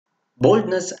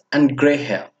Baldness and grey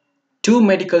hair, two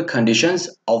medical conditions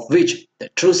of which the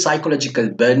true psychological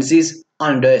burden is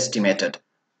underestimated.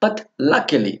 But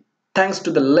luckily, thanks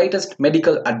to the latest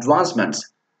medical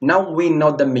advancements, now we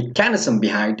know the mechanism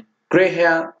behind grey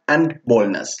hair and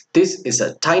baldness. This is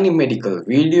a tiny medical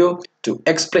video to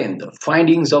explain the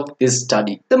findings of this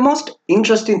study. The most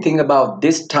interesting thing about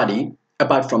this study,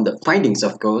 apart from the findings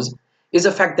of course, is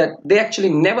the fact that they actually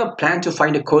never planned to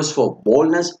find a cause for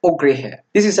baldness or grey hair.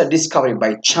 This is a discovery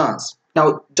by chance.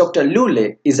 Now, Dr.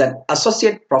 Lule is an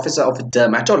associate professor of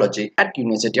dermatology at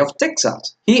University of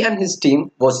Texas. He and his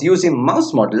team was using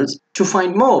mouse models to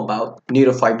find more about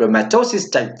neurofibromatosis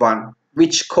type 1,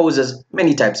 which causes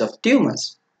many types of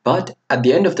tumors. But at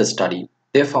the end of the study,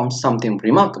 they found something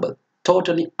remarkable,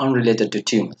 totally unrelated to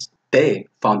tumors. They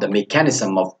found the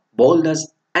mechanism of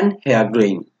baldness and hair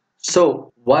graying.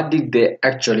 So, what did they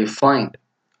actually find?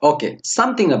 Okay,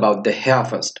 something about the hair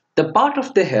first. The part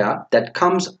of the hair that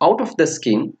comes out of the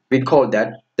skin, we call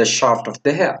that the shaft of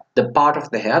the hair. The part of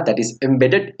the hair that is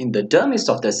embedded in the dermis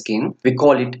of the skin, we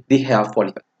call it the hair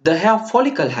follicle. The hair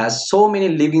follicle has so many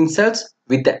living cells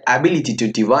with the ability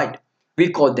to divide.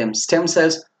 We call them stem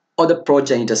cells or the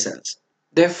progenitor cells.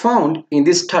 They found in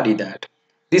this study that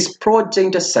these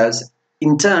progenitor cells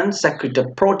in turn secrete a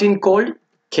protein called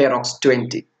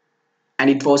KROX20. And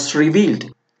it was revealed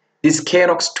this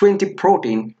KROX20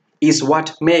 protein is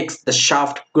what makes the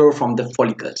shaft grow from the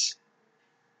follicles.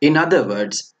 In other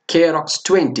words,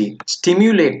 KROX20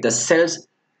 stimulate the cells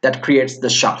that creates the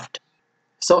shaft.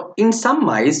 So in some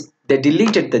mice, they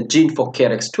deleted the gene for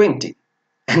KROX20.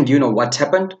 And you know what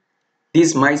happened?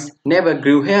 These mice never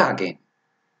grew hair again.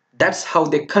 That's how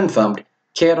they confirmed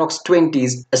KROX20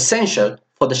 is essential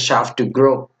for the shaft to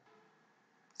grow.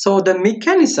 So the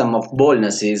mechanism of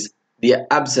baldness is the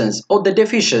absence or the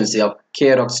deficiency of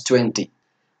KROX20.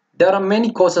 There are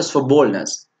many causes for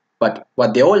baldness, but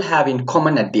what they all have in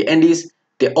common at the end is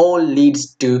they all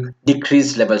leads to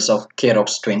decreased levels of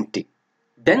KROX20.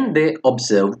 Then they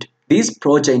observed these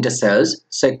progenitor cells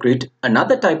secrete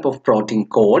another type of protein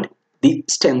called the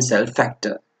stem cell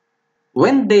factor.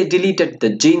 When they deleted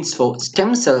the genes for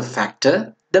stem cell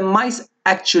factor, the mice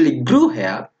actually grew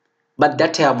hair, but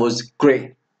that hair was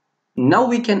grey. Now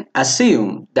we can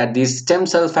assume that these stem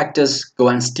cell factors go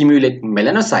and stimulate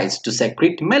melanocytes to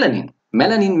secrete melanin.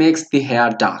 Melanin makes the hair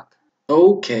dark.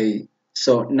 Okay,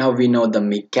 so now we know the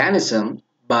mechanism,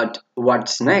 but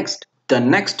what's next? The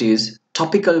next is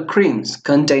topical creams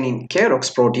containing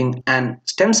KROX protein and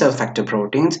stem cell factor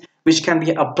proteins which can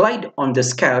be applied on the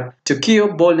scalp to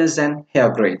cure baldness and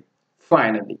hair growth.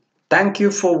 Finally, thank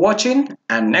you for watching,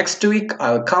 and next week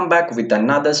I'll come back with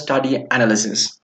another study analysis.